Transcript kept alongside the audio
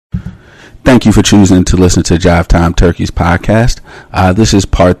Thank you for choosing to listen to Jive Time Turkeys podcast. This is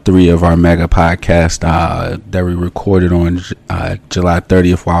part 3 of our mega podcast that we recorded on July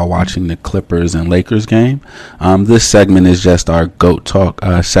 30th while watching the Clippers and Lakers game. This segment is just our GOAT Talk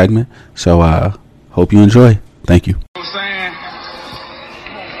segment, so hope you enjoy. Thank you. You know what I'm saying?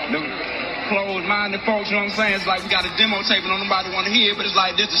 The closed-minded folks, you know what I'm saying? It's like we got a demo tape and nobody want to hear it, but it's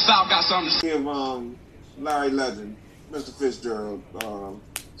like this, the South got something to say. Give Larry Legend, Mr. Fitzgerald,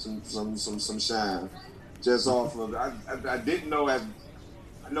 some shine. Just off of I didn't know as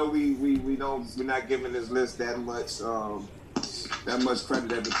I know we're not giving this list that much credit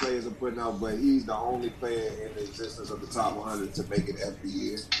that the players are putting out, but he's the only player in the existence of the top 100 to make it every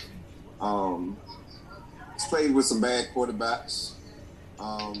year. He's played with some bad quarterbacks.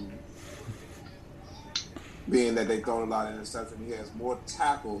 Being that they throw a lot of interceptions, he has more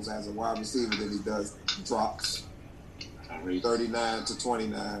tackles as a wide receiver than he does drops. 39 to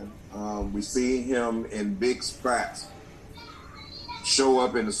 29. We see him in big spots show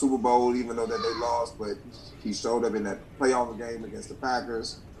up in the Super Bowl, even though that they lost, but he showed up in that playoff game against the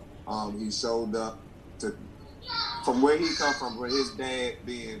Packers. He showed up from where he come from, where his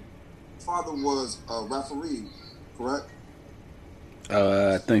father was a referee, correct?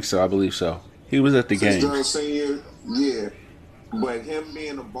 I think so. I believe so. He was at the game. Senior, yeah. But him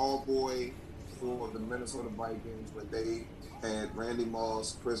being a ball boy for the Minnesota Vikings, but they had Randy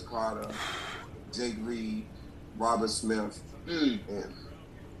Moss, Chris Carter, Jake Reed, Robert Smith, and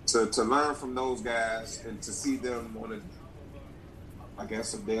to learn from those guys and to see them on a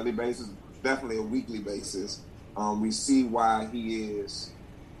daily basis, definitely a weekly basis, we see why he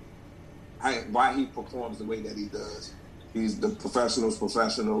performs the way that he does. He's the professional's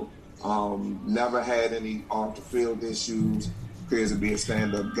professional. Never had any off the field issues. Appears to be a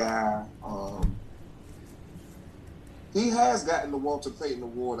stand-up guy. He has gotten the Walter Payton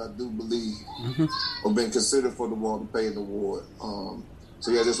Award, I do believe, or been considered for the Walter Payton Award.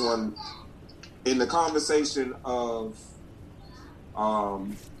 So yeah, this one in the conversation of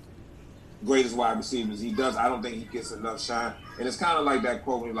greatest wide receivers, I don't think he gets enough shine. And it's kind of like that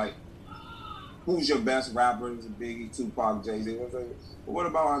quote when like, who's your best rapper? Is it Biggie, Tupac, Jay-Z? Well, what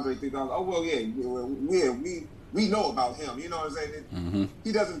about Andre 3000? Oh, well, yeah, we know about him. You know what I'm saying? Mm-hmm.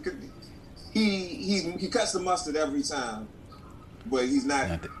 He doesn't. He cuts the mustard every time, but he's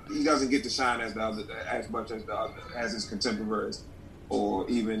not. He doesn't get to shine as much as his contemporaries or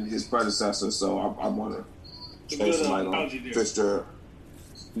even his predecessors. So I want to shed some light on Fitzgerald.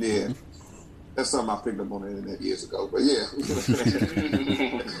 Yeah, that's something I picked up on the internet years ago. But yeah.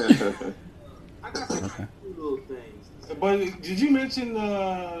 I got a few little things. But did you mention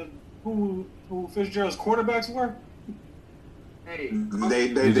who Fitzgerald's quarterbacks were? Hey,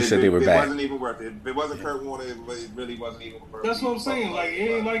 they just said they were back. It wasn't even worth it. If it wasn't Kurt Warner, it really wasn't even worth it. That's what I'm saying. Like, it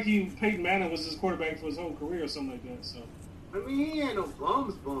ain't like Peyton Manning was his quarterback for his whole career or something like that. So, I mean, he ain't no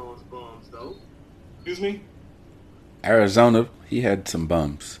bums though. Excuse me? Arizona, he had some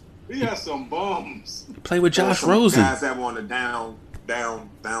bums. He had some bums. He played with Josh Rosen. Guys that were on the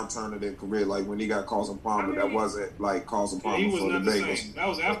downturn of their career, like when he got Carson Palmer, that wasn't like Carson Palmer for the Bengals. That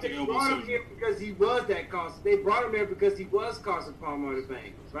was after they brought him here because he was that Carson. They brought him here because he was Carson Palmer of the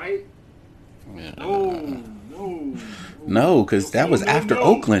Bengals, right? Yeah. No, because that was after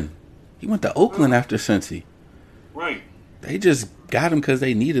Oakland. He went to Oakland after Cincy. Right. They just got him because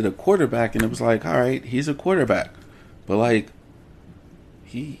they needed a quarterback, and it was like, all right, he's a quarterback, but like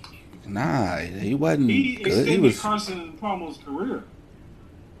he wasn't good. He was Carson Palmer's career.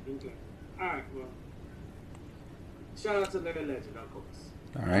 Okay. All right. Well, shout out to Larry Legend, of course.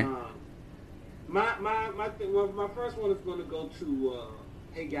 All right. My first one is going to go to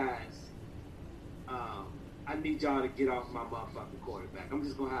hey guys, I need y'all to get off my motherfucking quarterback. I'm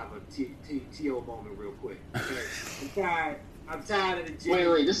just gonna have a T.O. moment real quick. Okay? I'm tired of the Jimmy.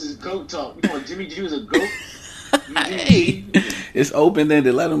 Wait, this is GOAT talk. We want Jimmy G was a GOAT. Hey, it's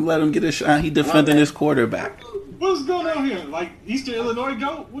open-ended. Let him get a shot. He defending his quarterback. What's going on here? Like Eastern Illinois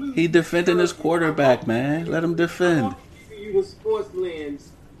GOAT? He defending his quarterback, man. Let him defend. I'm giving you the sports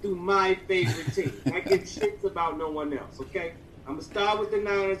lens through my favorite team. I give shits about no one else. Okay, I'm gonna start with the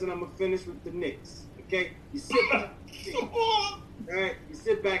Niners and I'm gonna finish with the Knicks. Okay, you sit back. All right, you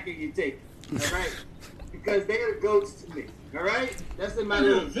sit back and you take it. All right, because they're the GOATs to me. All right, that's in my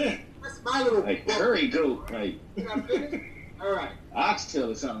little event. That's my little like Curry GOAT. Right. All right.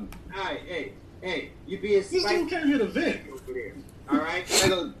 Oxtail or something. All right, hey, you being this dude came here to vent over there. All right.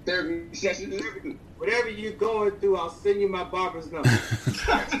 Therapy session. Whatever you're going through, I'll send you my barber's number.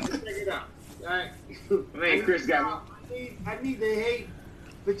 Check it out. All right. Man, Chris got me. I need the hate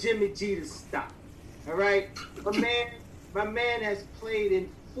for Jimmy G to stop. All right. My man has played in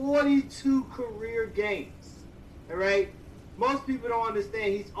 42 career games. All right? Most people don't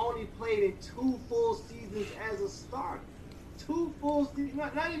understand he's only played in 2 full seasons as a starter. 2 full seasons,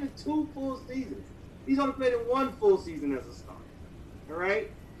 not even 2 full seasons. He's only played in 1 full season as a starter. All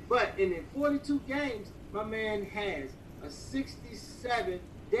right? But in the 42 games, my man has a 67,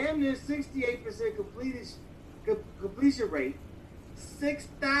 damn near 68% completion rate,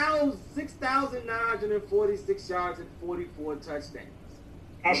 6,946 yards and 44 touchdowns.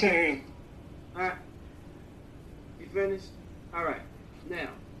 Outstanding. All right. You finished? All right. Now,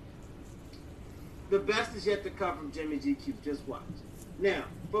 the best is yet to come from Jimmy GQ. Just watch. Now,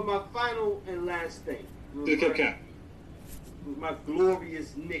 for my final and last thing. Okay. With my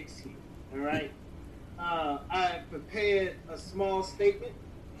glorious Knicks here. All right? I prepared a small statement.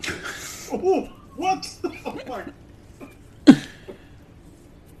 Oh, what? Oh my.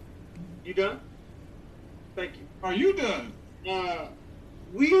 You done? Thank you. Are you done?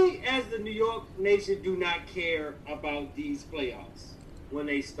 We, as the New York Nation, do not care about these playoffs when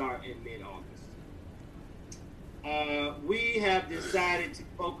they start in mid-August. We have decided to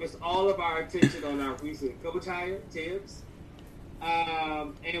focus all of our attention on our recent coach hire, Tibbs.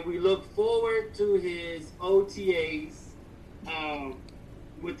 And we look forward to his OTAs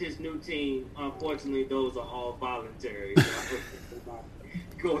with his new team. Unfortunately, those are all voluntary. So I hope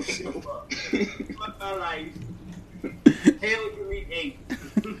go show up. Fuck my life. Hell, you need 8.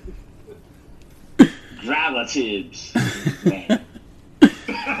 Driver Tibbs. Man.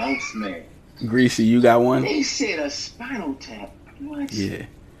 Boss man. Greasy, you got one? They said a spinal tap. What? Yeah.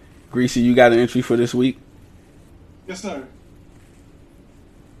 Greasy, you got an entry for this week? Yes, sir.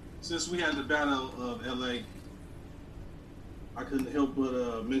 Since we had the battle of LA, I couldn't help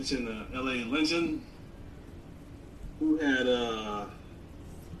but mention LA legend who had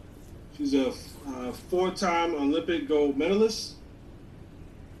she's a 4-time Olympic gold medalist,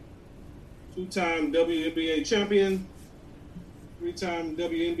 2-time WNBA champion, 3-time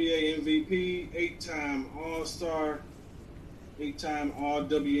WNBA MVP, 8-time All-Star, 8-time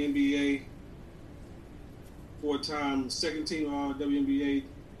All-WNBA, 4-time second-team All-WNBA,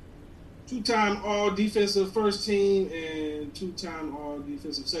 2-time All-Defensive First Team, and 2-time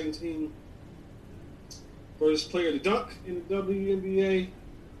All-Defensive Second Team. First player to dunk in the WNBA,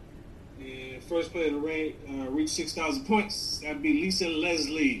 and first player to reach 6,000 points. That'd be Lisa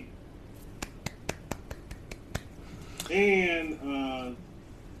Leslie. And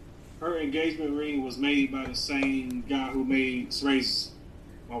her engagement ring was made by the same guy who made Sray's,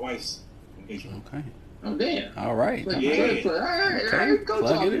 my wife's engagement. Okay. Oh, damn. All right. But Yeah. all right, go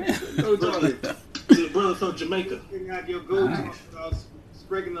Plug talk it it. in. Go talk it. The brother from Jamaica. You got your go Nice.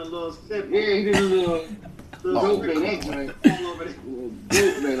 sprinkling a little sip. Yeah, he did a little Little goat bait, that joint. all over the Goat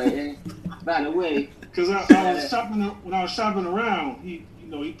bait, like, hey. By the way, Because I was shopping when I was shopping around, he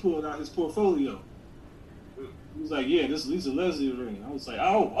pulled out his portfolio. He was like, "Yeah, this is Lisa Leslie ring." I was like,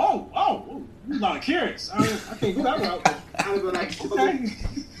 "Oh, a lot of carrots. I can't go that route."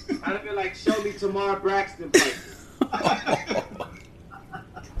 I'd have been like, show me Tamar Braxton play.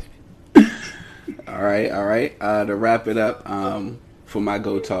 All right. To wrap it up, for my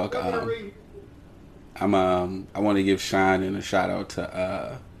Go Talk, I want to give Shine and a shout out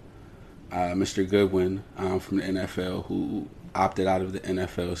to Mr. Goodwin from the NFL, who opted out of the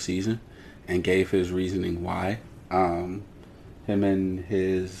NFL season and gave his reasoning why. Him and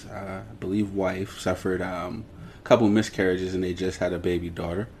his, I believe, wife suffered a couple miscarriages, and they just had a baby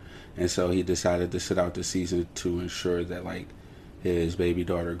daughter, and so he decided to sit out the season to ensure that his baby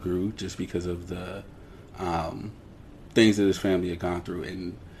daughter grew, just because of the things that his family had gone through.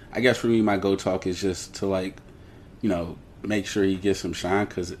 And I guess for me, my Go Talk is just to make sure he gets some shine,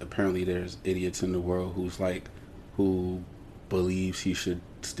 because apparently there's idiots in the world who believes he should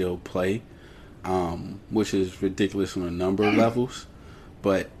still play, which is ridiculous on a number of levels.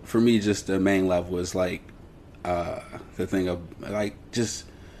 But for me, just the main level is the thing of just,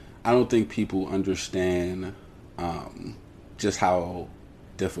 I don't think people understand just how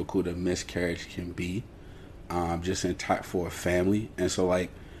difficult a miscarriage can be, just for a family. And so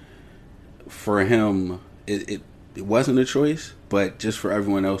for him, it wasn't a choice, but just for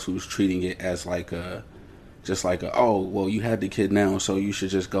everyone else who's treating it as oh, well, you had the kid now, so you should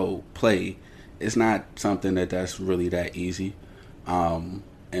just go play. It's not something that's really that easy. And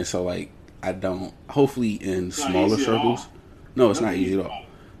so I don't, hopefully in smaller circles, no, it's not easy at all.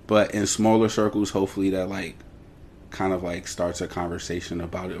 But in smaller circles, hopefully that kind of starts a conversation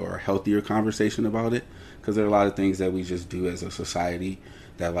about it, or a healthier conversation about it. Because there are a lot of things that we just do as a society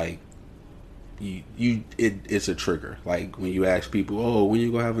that it's a trigger. Like when you ask people, oh, when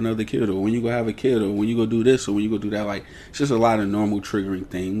you gonna have another kid, or when you gonna have a kid, or when you gonna do this, or when you gonna do that. Like it's just a lot of normal triggering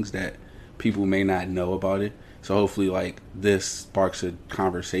things that people may not know about it. So hopefully, like this sparks a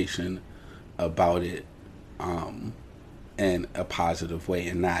conversation about it, in a positive way,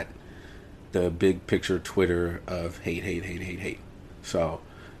 and not the big picture Twitter of hate. So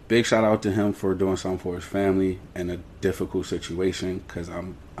big shout out to him for doing something for his family in a difficult situation, because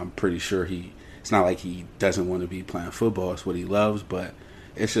I'm pretty sure it's not like he doesn't want to be playing football. It's what he loves, but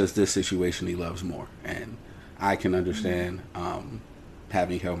it's just this situation he loves more. And I can understand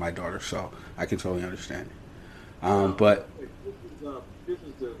having held my daughter, so I can totally understand it. But this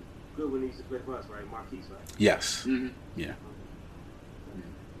is the good one he used to play for us, right? Marquise, right? yes. Mm-hmm. Yeah.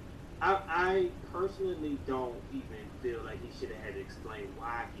 I personally don't even feel like he should have had to explain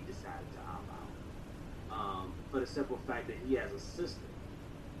why he decided to opt out. For the simple fact that he has a sister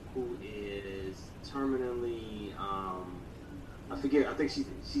who is terminally, I think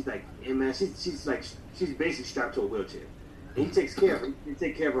she's like MS. She's basically strapped to a wheelchair. And he takes care of her. He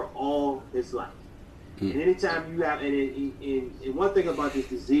takes care of her all his life. And anytime you have, and one thing about this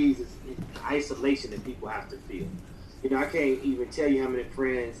disease is isolation that people have to feel. You know, I can't even tell you how many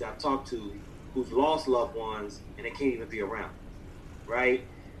friends I've talked to who've lost loved ones and they can't even be around, right?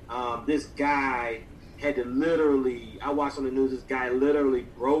 This guy had to literally, I watched on the news, this guy literally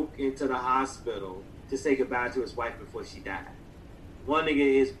broke into the hospital to say goodbye to his wife before she died. One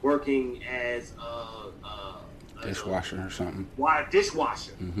nigga is working as a Dishwasher or something.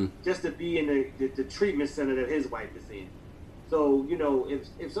 Dishwasher, just to be in the treatment center that his wife is in. So, you know,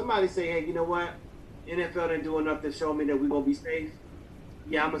 if somebody say, hey, you know what, NFL didn't do enough to show me that we're going to be safe,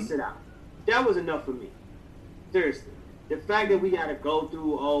 yeah, I'm going to sit out. That was enough for me. Seriously. The fact that we got to go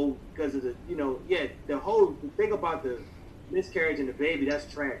through, because of the, you know, the thing about the miscarriage and the baby,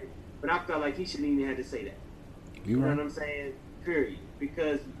 that's tragic. But I felt like he shouldn't even have to say that. You know what I'm saying? Period.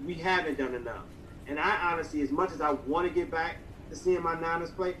 Because we haven't done enough. And I honestly, as much as I want to get back to seeing my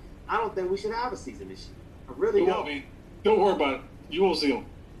Niners play, I don't think we should have a season this year. I really don't. Don't worry about it. You won't see them.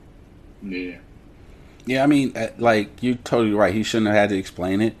 Yeah. Yeah, I mean, like, you're totally right. He shouldn't have had to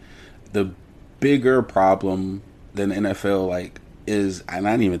explain it. The bigger problem than the NFL, like, is, and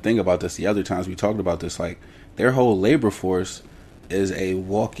I didn't even think about this the other times we talked about this, like, their whole labor force is a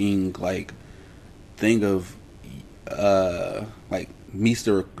walking, like, thing of, like, meets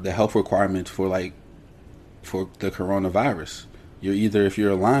the health requirements for, like, for the coronavirus. You're either, if you're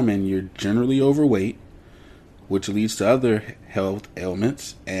a lineman, you're generally overweight, which leads to other health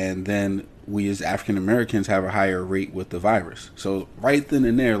ailments, and then we as African Americans have a higher rate with the virus. So right then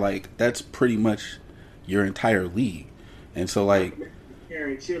and there, like, that's pretty much your entire league. And so, like,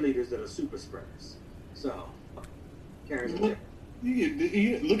 carrying cheerleaders that are super spreaders. So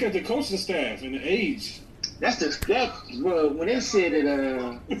you look at the coaching staff and the age. Bro, when they said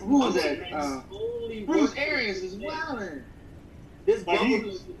that, who was that? Bruce Arians is wilding. This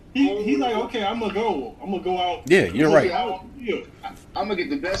He like, okay, I'm gonna go out. Yeah, you're right. I'm gonna get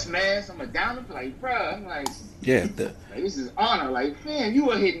the best mask. I'm gonna down him. Like, bro, I'm like, yeah, like, this is honor. Like, man,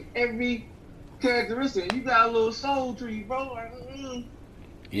 you are hitting every characteristic. You got a little soul tree, bro. Like,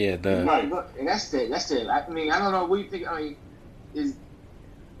 yeah, and that's it. I mean, I don't know what you think.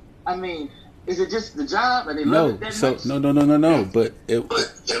 Is it just the job? Are they love it that much? No. But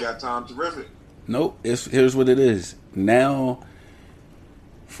they got Tom Terrific. Nope. Here's what it is. Now,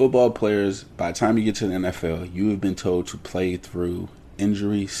 football players, by the time you get to the NFL, you have been told to play through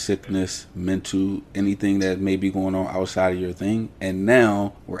injury, sickness, mental, anything that may be going on outside of your thing. And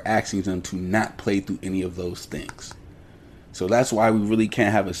now we're asking them to not play through any of those things. So that's why we really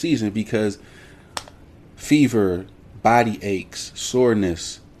can't have a season, because fever, body aches,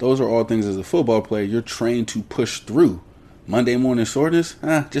 soreness, those are all things as a football player you're trained to push through. Monday morning soreness,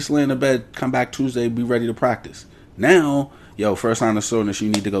 just lay in the bed, come back Tuesday, be ready to practice. Now, first sign of soreness, you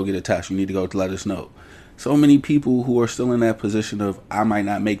need to go get a test. You need to go to let us know. So many people who are still in that position of, I might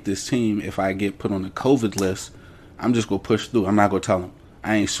not make this team if I get put on the COVID list. I'm just going to push through. I'm not going to tell them,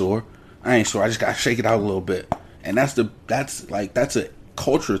 I ain't sore. I just got to shake it out a little bit. And that's a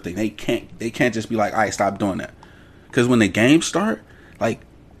culture thing. They can't just be like, all right, stop doing that. Because when the games start,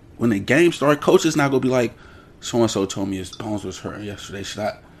 coach is not going to be like, so-and-so told me his bones was hurting yesterday.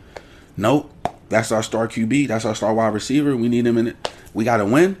 Nope. That's our star QB. That's our star wide receiver. We need him in it. We got to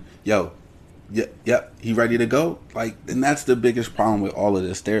win. Yep. He ready to go. And that's the biggest problem with all of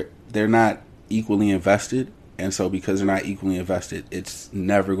this. They're not equally invested. And so because they're not equally invested, it's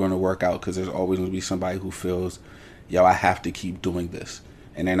never going to work out, because there's always going to be somebody who feels, I have to keep doing this.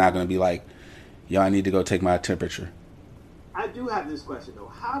 And they're not going to be like, I need to go take my temperature. I do have this question though.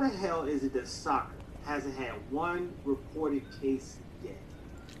 How the hell is it that soccer hasn't had one reported case yet?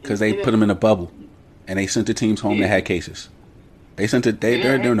 Because they put them in a bubble, and they sent the teams home that had cases. They sent it.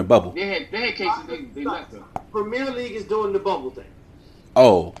 They're doing the bubble. They had cases. They left them. Premier League is doing the bubble thing.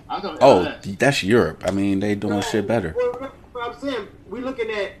 Oh, that's Europe. I mean, they doing shit better. Well, I'm saying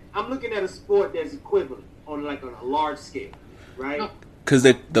I'm looking at a sport that's equivalent on a large scale, right? Because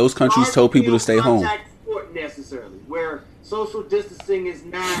those countries told people to stay home. Sport necessarily, where social distancing is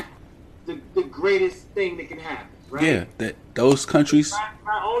not the greatest thing that can happen, right? Yeah, those countries.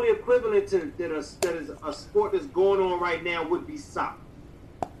 My only equivalent to that is a sport that's going on right now would be soccer,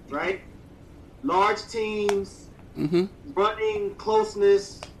 right? Large teams, running,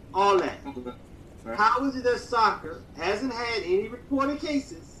 closeness, all that. Right. How is it that soccer hasn't had any reported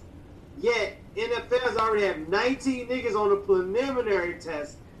cases, yet NFL's already have 19 niggas on a preliminary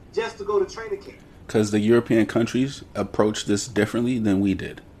test just to go to training camp? Because the European countries approach this differently than we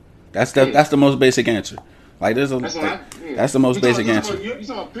did. That's the most basic answer. Like that's the most basic answer. You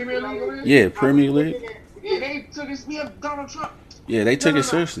talking about Premier League? Yeah, Premier League. Yeah, they took it. We have Donald Trump. Yeah, they took it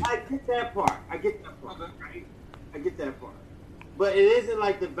seriously. I get that part. Right? I get that part. But it isn't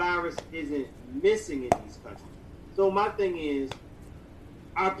like the virus isn't missing in these countries. So my thing is,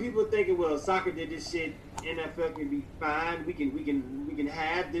 are people thinking, well, soccer did this shit, NFL can be fine, we can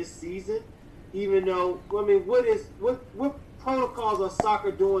have this season, even though I mean, what protocols are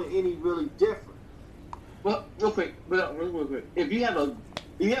soccer doing any really different? Well, real quick. If you have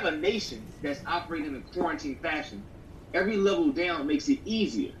a nation that's operating in a quarantine fashion, every level down makes it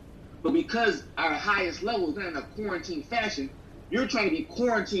easier. But because our highest level is not in a quarantine fashion, you're trying to be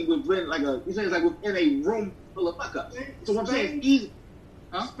quarantined within within a room full of fuck ups. So what I'm saying is easy.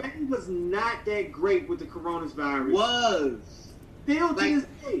 Huh? Spain was not that great with the coronavirus. Was still to this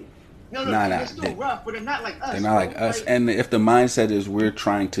day. No, they're still rough, but they're not like us. They're not like us. And if the mindset is we're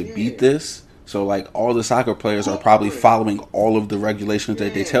trying to beat this, so like all the soccer players are probably following all of the regulations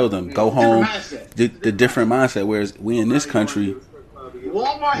that they tell them. Go home. The different mindset. Whereas we in this country,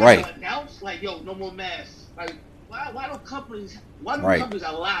 Walmart has announced like, yo, no more masks. Like, why don't companies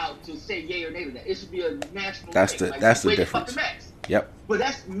allowed to say yay or nay to that? It should be a national. That's thing. the difference. Yep. But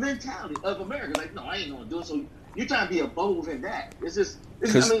that's the mentality of America. Like, no, I ain't gonna do it. So you're trying to be a bubble within that. It's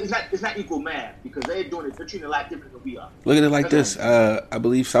not equal math because they're treating it a lot different than we are. Look at it like this. I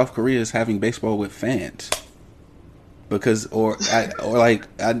believe South Korea is having baseball with fans. Because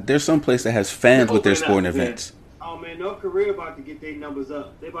there's some place that has fans with their sporting events. Oh man, North Korea about to get their numbers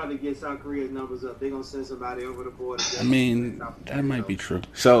up. They about to get South Korea's numbers up. They're gonna send somebody over the border. I mean, that might be true.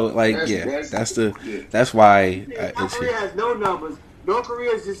 So that's why South Korea has no numbers. North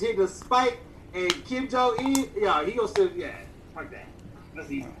Korea is just hitting a spike, and Kim Jong Un, he gonna say, fuck that.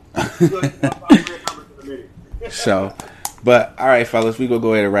 That's easy. So, but all right, fellas, we gonna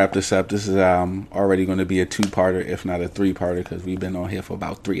go ahead and wrap this up. This is already going to be a 2-parter, if not a 3-parter, because we've been on here for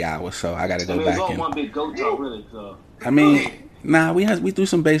about 3 hours. So I got to go back in. One big goat talk, really. So. I mean, we threw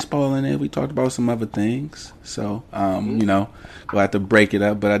some baseball in there. We talked about some other things. So we'll have to break it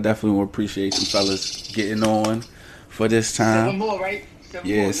up. But I definitely will appreciate you fellas getting on for this time. 7 more, right?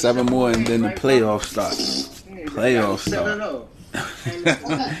 7 more, and then the playoffs start. Playoffs start.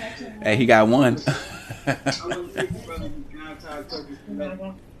 Hey, he got one. Check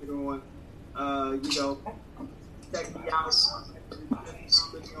me out.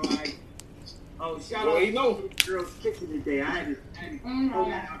 Oh, shout out to the girls' kitchen today. I had to throw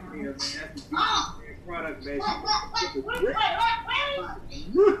that out there, man. That's the product, man.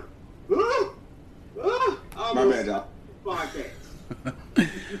 My bad, y'all.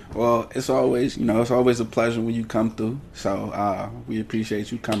 Well, it's always a pleasure when you come through. So we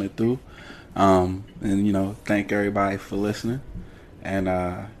appreciate you coming through. And thank everybody for listening. And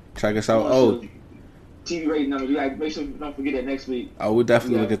check us out. TV rating numbers. You gotta make sure you don't forget that next week. Oh, we'll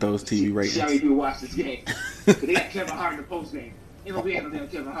definitely look at those TV ratings. See how many people watch this game. They got Kevin Hart in the post game. Ain't no damn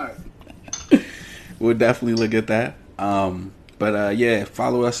Kevin Hart. We'll definitely look at that. But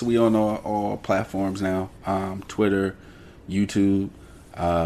follow us. We on all platforms now. Twitter, YouTube,